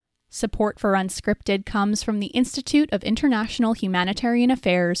Support for Unscripted comes from the Institute of International Humanitarian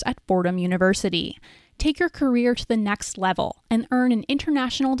Affairs at Fordham University. Take your career to the next level and earn an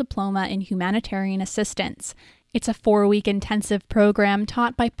international diploma in humanitarian assistance. It's a 4-week intensive program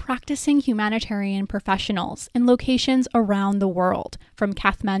taught by practicing humanitarian professionals in locations around the world, from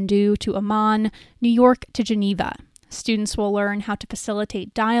Kathmandu to Amman, New York to Geneva. Students will learn how to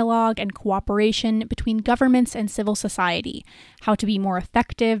facilitate dialogue and cooperation between governments and civil society, how to be more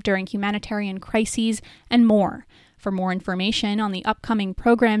effective during humanitarian crises, and more. For more information on the upcoming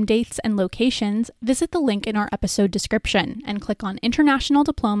program dates and locations, visit the link in our episode description and click on International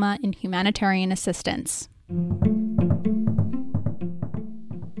Diploma in Humanitarian Assistance.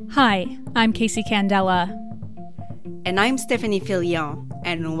 Hi, I'm Casey Candela. And I'm Stephanie Filion,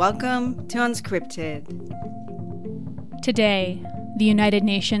 and welcome to Unscripted. Today, the United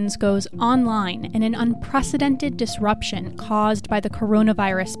Nations goes online in an unprecedented disruption caused by the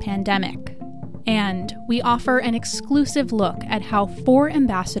coronavirus pandemic. And we offer an exclusive look at how 4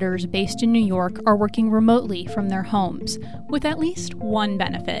 ambassadors based in New York are working remotely from their homes, with at least one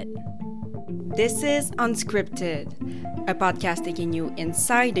benefit. This is Unscripted, a podcast taking you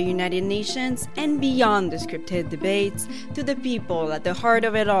inside the United Nations and beyond the scripted debates to the people at the heart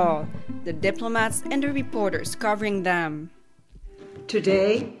of it all, the diplomats and the reporters covering them.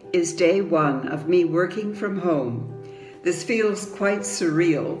 Today is day 1 of me working from home. This feels quite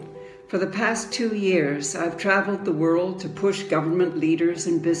surreal. For the past 2 years, I've traveled the world to push government leaders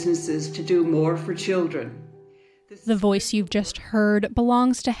and businesses to do more for children. The voice you've just heard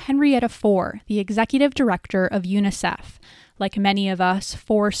belongs to Henrietta Fore, the executive director of UNICEF. Like many of us,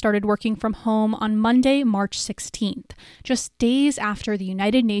 Fore started working from home on Monday, March 16th, just days after the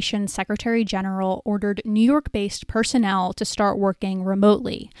United Nations Secretary General ordered New York-based personnel to start working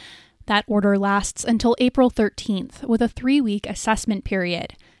remotely. That order lasts until April 13th, with a 3-week assessment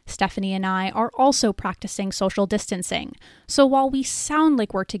period. Stephanie and I are also practicing social distancing. So while we sound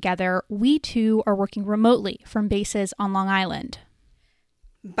like we're together, we too are working remotely from bases on Long Island.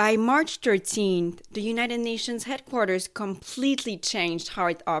 By March 13th, the United Nations headquarters completely changed how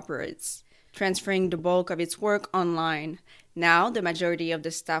it operates, transferring the bulk of its work online. Now, the majority of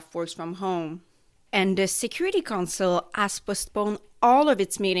the staff works from home. And the Security Council has postponed all of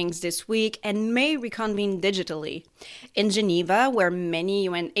its meetings this week and may reconvene digitally. In Geneva, where many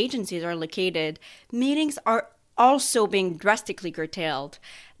UN agencies are located, meetings are also being drastically curtailed.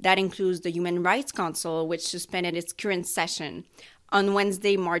 That includes the Human Rights Council, which suspended its current session. On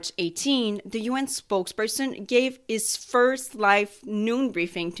Wednesday, March 18, the UN spokesperson gave his first live noon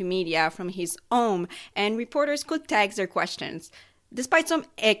briefing to media from his home, and reporters could text their questions. Despite some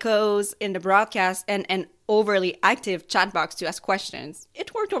echoes in the broadcast and an overly active chat box to ask questions,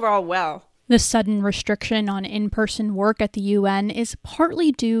 it worked overall well. The sudden restriction on in-person work at the UN is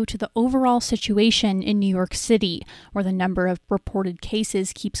partly due to the overall situation in New York City, where the number of reported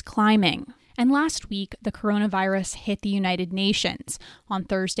cases keeps climbing. And last week, the coronavirus hit the United Nations. On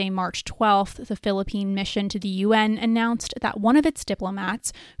Thursday, March 12th, the Philippine mission to the UN announced that one of its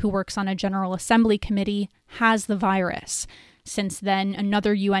diplomats, who works on a General Assembly committee, has the virus. Since then,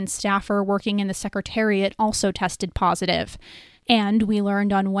 another UN staffer working in the Secretariat also tested positive. And we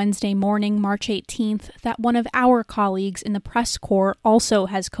learned on Wednesday morning, March 18th, that one of our colleagues in the press corps also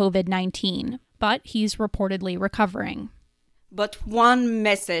has COVID-19, but he's reportedly recovering. But one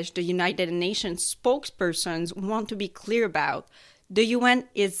message the United Nations spokespersons want to be clear about: the UN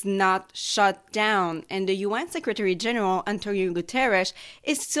is not shut down, and the UN Secretary General, Antonio Guterres,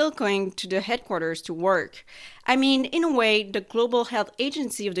 is still going to the headquarters to work. I mean, in a way, the Global Health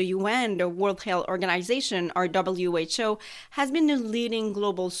Agency of the UN, the World Health Organization, or WHO, has been the leading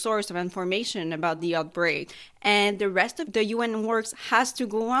global source of information about the outbreak, and the rest of the UN works has to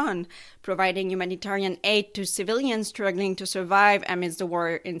go on, providing humanitarian aid to civilians struggling to survive amidst the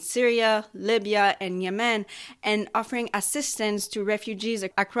war in Syria, Libya, and Yemen, and offering assistance to refugees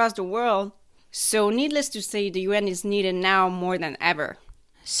across the world. So needless to say, the UN is needed now more than ever.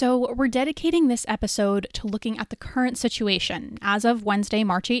 So we're dedicating this episode to looking at the current situation as of Wednesday,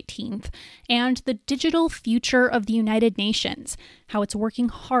 March 18th, and the digital future of the United Nations, how it's working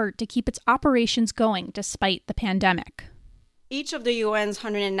hard to keep its operations going despite the pandemic. Each of the UN's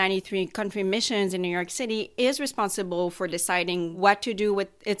 193 country missions in New York City is responsible for deciding what to do with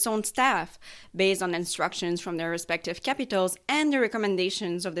its own staff, based on instructions from their respective capitals and the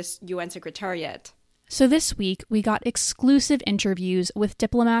recommendations of the UN Secretariat. So this week, we got exclusive interviews with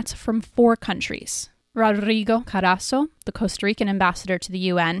diplomats from 4 countries. Rodrigo Carazo, the Costa Rican ambassador to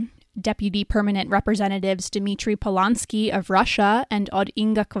the UN, Deputy Permanent Representatives Dmitry Polansky of Russia and Odd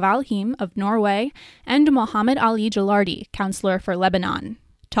Inga Kvalheim of Norway, and Mohammed Ali Jalardi, Counselor for Lebanon.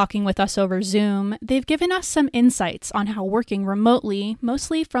 Talking with us over Zoom, they've given us some insights on how working remotely,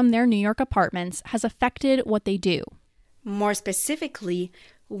 mostly from their New York apartments, has affected what they do. More specifically,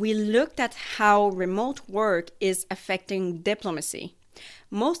 we looked at how remote work is affecting diplomacy.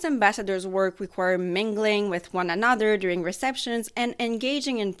 Most ambassadors' work require mingling with one another during receptions and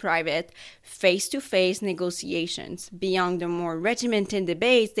engaging in private, face-to-face negotiations beyond the more regimented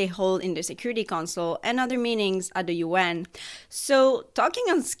debates they hold in the Security Council and other meetings at the UN. So talking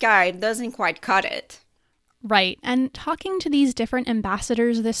on Skype doesn't quite cut it. Right, and talking to these different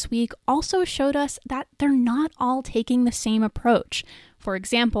ambassadors this week also showed us that they're not all taking the same approach. For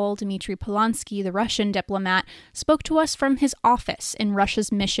example, Dmitry Polonsky, the Russian diplomat, spoke to us from his office in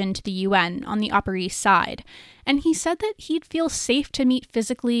Russia's mission to the UN on the Upper East Side, and he said that he'd feel safe to meet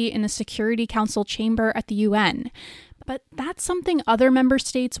physically in the Security Council chamber at the UN. But that's something other member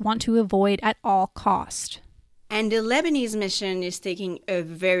states want to avoid at all cost. And the Lebanese mission is taking a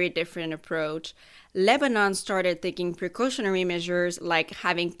very different approach. Lebanon started taking precautionary measures like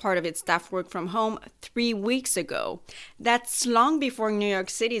having part of its staff work from home 3 weeks ago. That's long before New York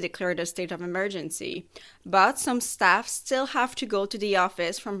City declared a state of emergency. But some staff still have to go to the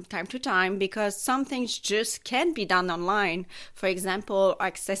office from time to time because some things just can't be done online. For example,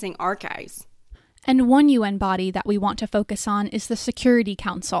 accessing archives. And one UN body that we want to focus on is the Security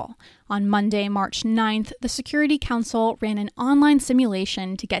Council. On Monday, March 9th, the Security Council ran an online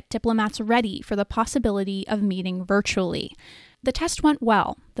simulation to get diplomats ready for the possibility of meeting virtually. The test went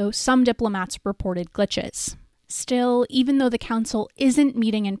well, though some diplomats reported glitches. Still, even though the Council isn't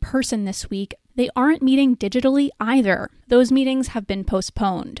meeting in person this week, they aren't meeting digitally either. Those meetings have been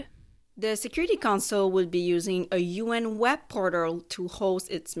postponed. The Security Council would be using a UN web portal to host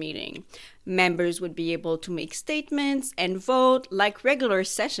its meeting. Members would be able to make statements and vote like regular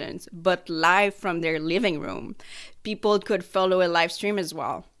sessions, but live from their living room. People could follow a live stream as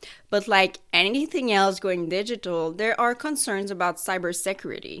well. But like anything else going digital, there are concerns about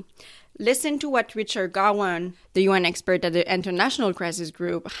cybersecurity. Listen to what Richard Gowan, the UN expert at the International Crisis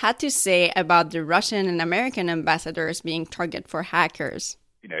Group, had to say about the Russian and American ambassadors being targeted for hackers.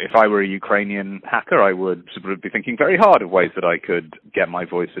 If I were a Ukrainian hacker, I would sort of be thinking very hard of ways that I could get my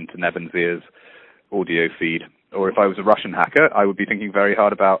voice into Nebenzia's audio feed. Or if I was a Russian hacker, I would be thinking very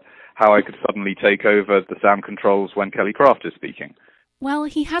hard about how I could suddenly take over the sound controls when Kelly Craft is speaking. Well,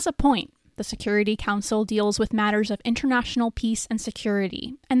 he has a point. The Security Council deals with matters of international peace and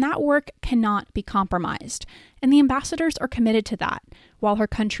security, and that work cannot be compromised. And the ambassadors are committed to that. While her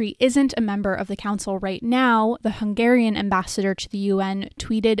country isn't a member of the Council right now, the Hungarian ambassador to the UN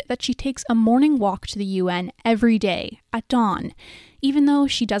tweeted that she takes a morning walk to the UN every day at dawn, even though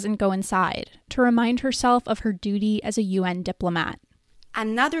she doesn't go inside, to remind herself of her duty as a UN diplomat.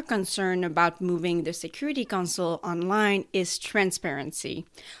 Another concern about moving the Security Council online is transparency.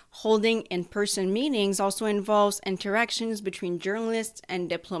 Holding in-person meetings also involves interactions between journalists and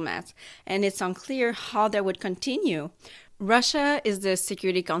diplomats, and it's unclear how that would continue. Russia is the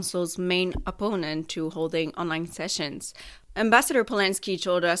Security Council's main opponent to holding online sessions. Ambassador Polonsky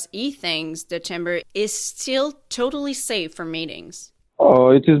told us he thinks the chamber is still totally safe for meetings.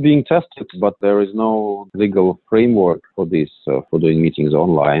 It is being tested, but there is no legal framework for this, for doing meetings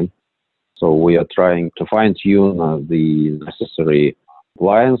online. So we are trying to fine-tune the necessary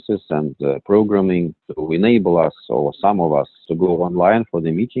appliances and programming to enable us, or some of us, to go online for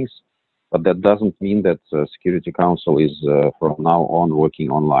the meetings. But that doesn't mean that Security Council is from now on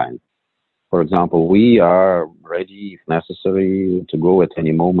working online. For example, we are ready, if necessary, to go at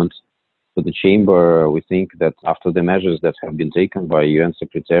any moment to the chamber. We think that after the measures that have been taken by UN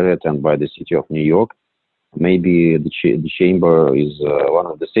Secretariat and by the City of New York, maybe the chamber is one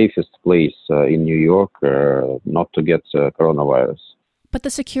of the safest places in New York not to get coronavirus. But the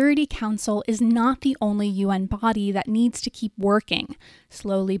Security Council is not the only UN body that needs to keep working.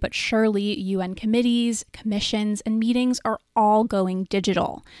 Slowly but surely, UN committees, commissions, and meetings are all going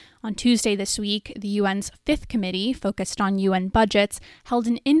digital. On Tuesday this week, the UN's Fifth Committee, focused on UN budgets, held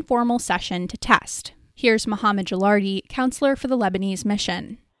an informal session to test. Here's Mohammed Jalardi, counselor for the Lebanese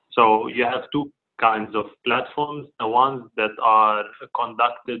mission. So you have two kinds of platforms, the ones that are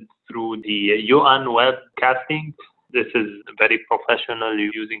conducted through the UN webcasting. This is very professional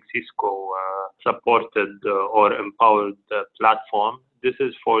using Cisco supported or empowered platform. This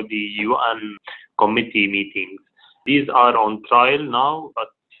is for the UN committee meetings. These are on trial now, but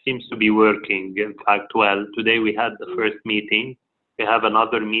seems to be working, in fact, well. Today we had the first meeting. We have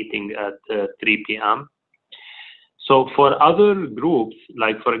another meeting at 3 p.m. So for other groups,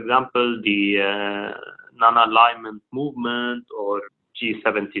 like, for example, the non-alignment movement or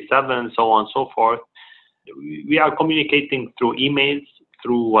G77, so on and so forth, we are communicating through emails,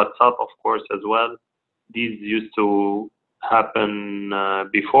 through WhatsApp, of course, as well. These used to happen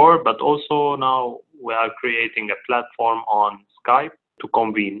before, but also now we are creating a platform on Skype to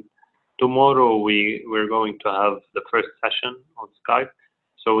convene. Tomorrow we're going to have the first session on Skype,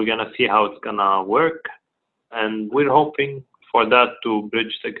 so we're gonna see how it's gonna work, and we're hoping for that to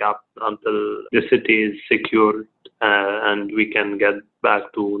bridge the gap until the city is secured and we can get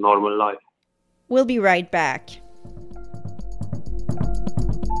back to normal life. We'll be right back.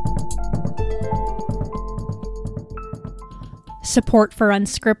 Support for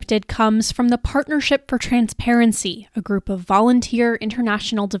Unscripted comes from the Partnership for Transparency, a group of volunteer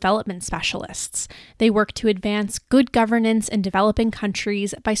international development specialists. They work to advance good governance in developing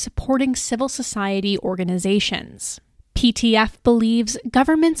countries by supporting civil society organizations. PTF believes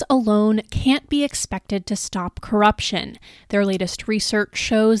governments alone can't be expected to stop corruption. Their latest research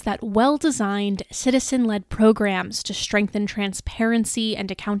shows that well-designed, citizen-led programs to strengthen transparency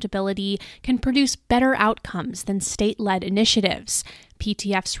and accountability can produce better outcomes than state-led initiatives.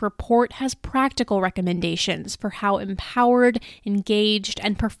 PTF's report has practical recommendations for how empowered, engaged,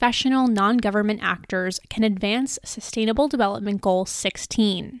 and professional non-government actors can advance Sustainable Development Goal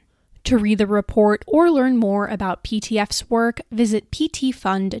 16. To read the report or learn more about PTF's work, visit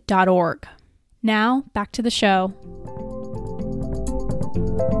ptfund.org. Now, back to the show.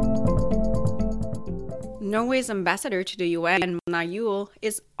 Norway's ambassador to the UN, Mona Juul,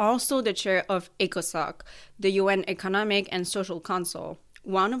 is also the chair of ECOSOC, the UN Economic and Social Council,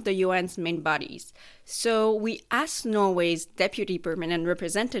 one of the UN's main bodies. So we asked Norway's Deputy Permanent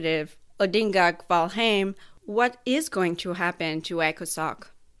Representative, Odd Inga Kvalheim, what is going to happen to ECOSOC?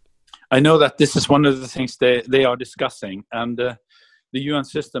 I know that this is one of the things they are discussing, and the UN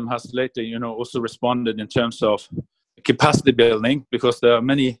system has later, also responded in terms of capacity building, because there are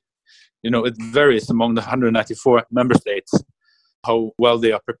many, it varies among the 194 member states how well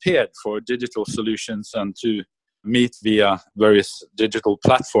they are prepared for digital solutions and to meet via various digital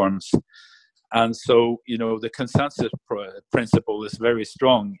platforms. And so, the consensus principle is very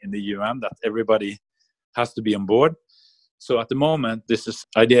strong in the UN that everybody has to be on board. So at the moment, this is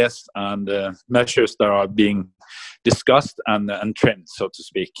ideas and measures that are being discussed and trimmed, so to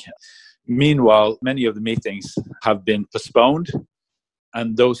speak. Meanwhile, many of the meetings have been postponed,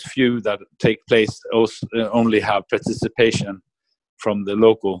 and those few that take place also only have participation from the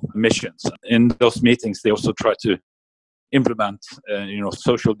local missions. In those meetings, they also try to implement,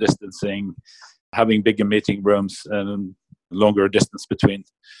 social distancing, having bigger meeting rooms, and longer distance between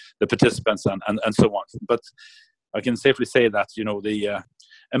the participants, and so on. But I can safely say that, the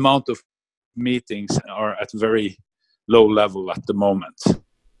amount of meetings are at very low level at the moment.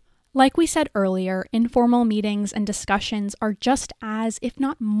 Like we said earlier, informal meetings and discussions are just as, if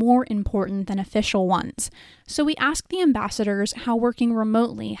not more important than official ones. So we asked the ambassadors how working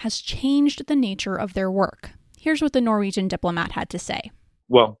remotely has changed the nature of their work. Here's what the Norwegian diplomat had to say.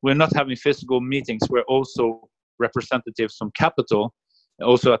 Well, we're not having physical meetings. We're also representatives from capital,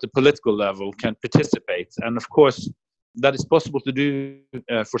 also at the political level, can participate. And of course, that is possible to do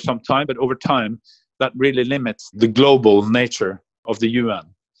for some time, but over time, that really limits the global nature of the UN.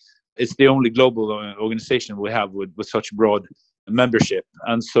 It's the only global organization we have with such broad membership.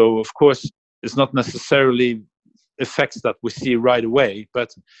 And so, of course, it's not necessarily effects that we see right away,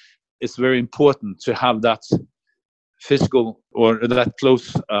 but it's very important to have that physical or that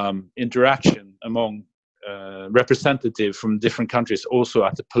close interaction among representative from different countries also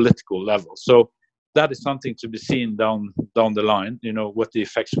at the political level. So that is something to be seen down the line, what the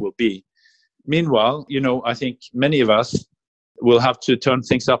effects will be. Meanwhile, I think many of us will have to turn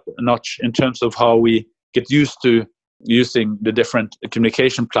things up a notch in terms of how we get used to using the different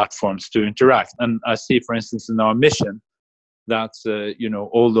communication platforms to interact. And I see, for instance, in our mission that,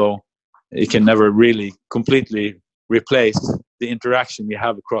 although it can never really completely replace the interaction we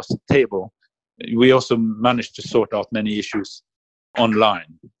have across the table, we also managed to sort out many issues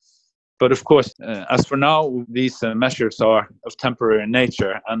online. But of course, as for now, these measures are of temporary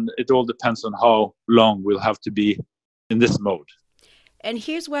nature, and it all depends on how long we'll have to be in this mode. And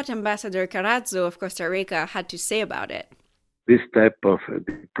here's what Ambassador Carazo of Costa Rica had to say about it. This type of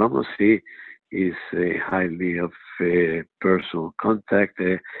diplomacy is highly of personal contact,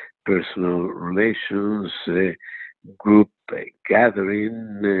 personal relations, group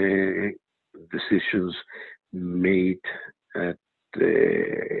gathering, decisions made at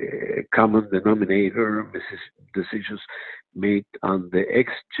the common denominator, decisions made on the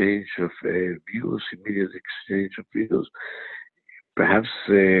exchange of views, immediate exchange of views. Perhaps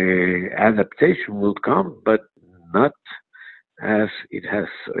adaptation will come, but not as it has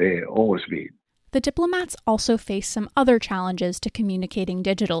always been. The diplomats also face some other challenges to communicating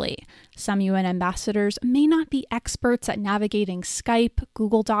digitally. Some UN ambassadors may not be experts at navigating Skype,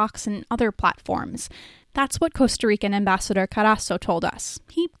 Google Docs, and other platforms. That's what Costa Rican Ambassador Carazo told us.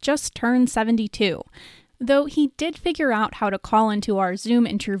 He just turned 72, though he did figure out how to call into our Zoom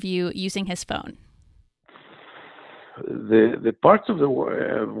interview using his phone. The part of the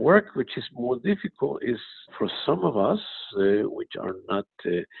work which is more difficult is for some of us, which are not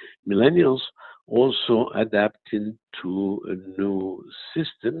millennials, also adapting to new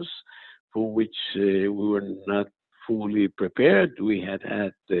systems for which we were not fully prepared. We had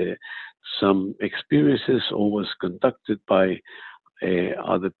some experiences always conducted by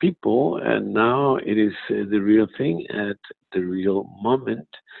other people, and now it is the real thing at the real moment.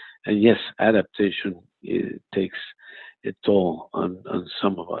 And yes, adaptation takes a toll on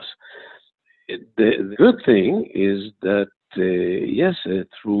some of us. The good thing is that, yes,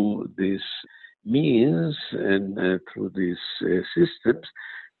 through these means and through these systems,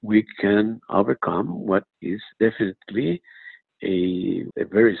 we can overcome what is definitely a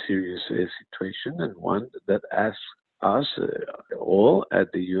very serious situation, and one that asks us all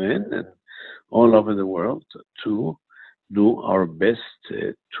at the UN and all over the world to do our best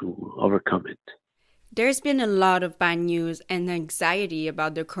to overcome it. There's been a lot of bad news and anxiety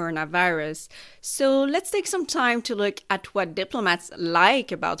about the coronavirus, so let's take some time to look at what diplomats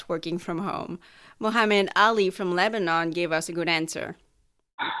like about working from home. Mohammed Ali from Lebanon gave us a good answer.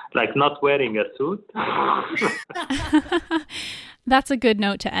 Like not wearing a suit? That's a good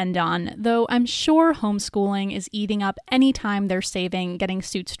note to end on, though I'm sure homeschooling is eating up any time they're saving getting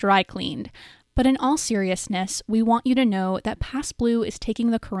suits dry cleaned. But in all seriousness, we want you to know that PassBlue is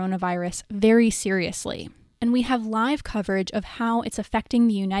taking the coronavirus very seriously, and we have live coverage of how it's affecting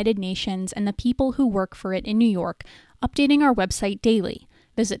the United Nations and the people who work for it in New York, updating our website daily.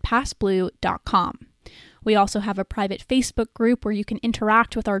 Visit passblue.com. We also have a private Facebook group where you can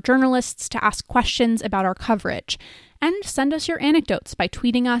interact with our journalists to ask questions about our coverage, and send us your anecdotes by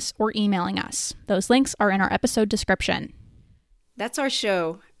tweeting us or emailing us. Those links are in our episode description. That's our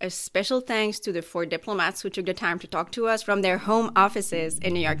show. A special thanks to the 4 diplomats who took the time to talk to us from their home offices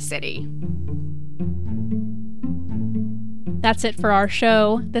in New York City. That's it for our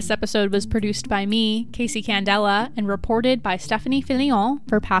show. This episode was produced by me, Casey Candela, and reported by Stephanie Filion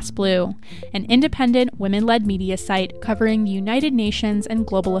for PassBlue, an independent women-led media site covering the United Nations and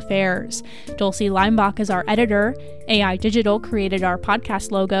global affairs. Dulcie Leimbach is our editor, AI Digital created our podcast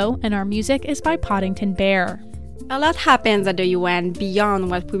logo, and our music is by Poddington Bear. A lot happens at the UN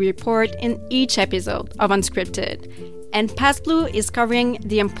beyond what we report in each episode of Unscripted, and PassBlue is covering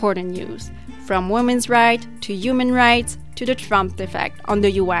the important news, from women's rights to human rights to the Trump effect on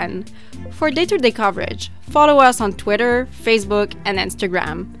the UN. For day-to-day coverage, follow us on Twitter, Facebook, and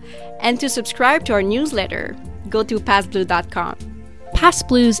Instagram. And to subscribe to our newsletter, go to passblue.com.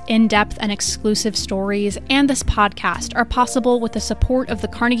 PassBlue's in-depth and exclusive stories and this podcast are possible with the support of the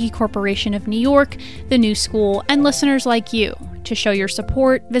Carnegie Corporation of New York, the New School, and listeners like you. To show your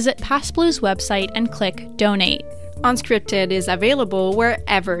support, visit PassBlue's website and click Donate. Unscripted is available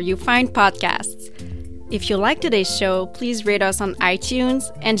wherever you find podcasts. If you like today's show, please rate us on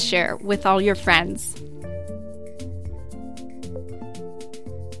iTunes and share with all your friends.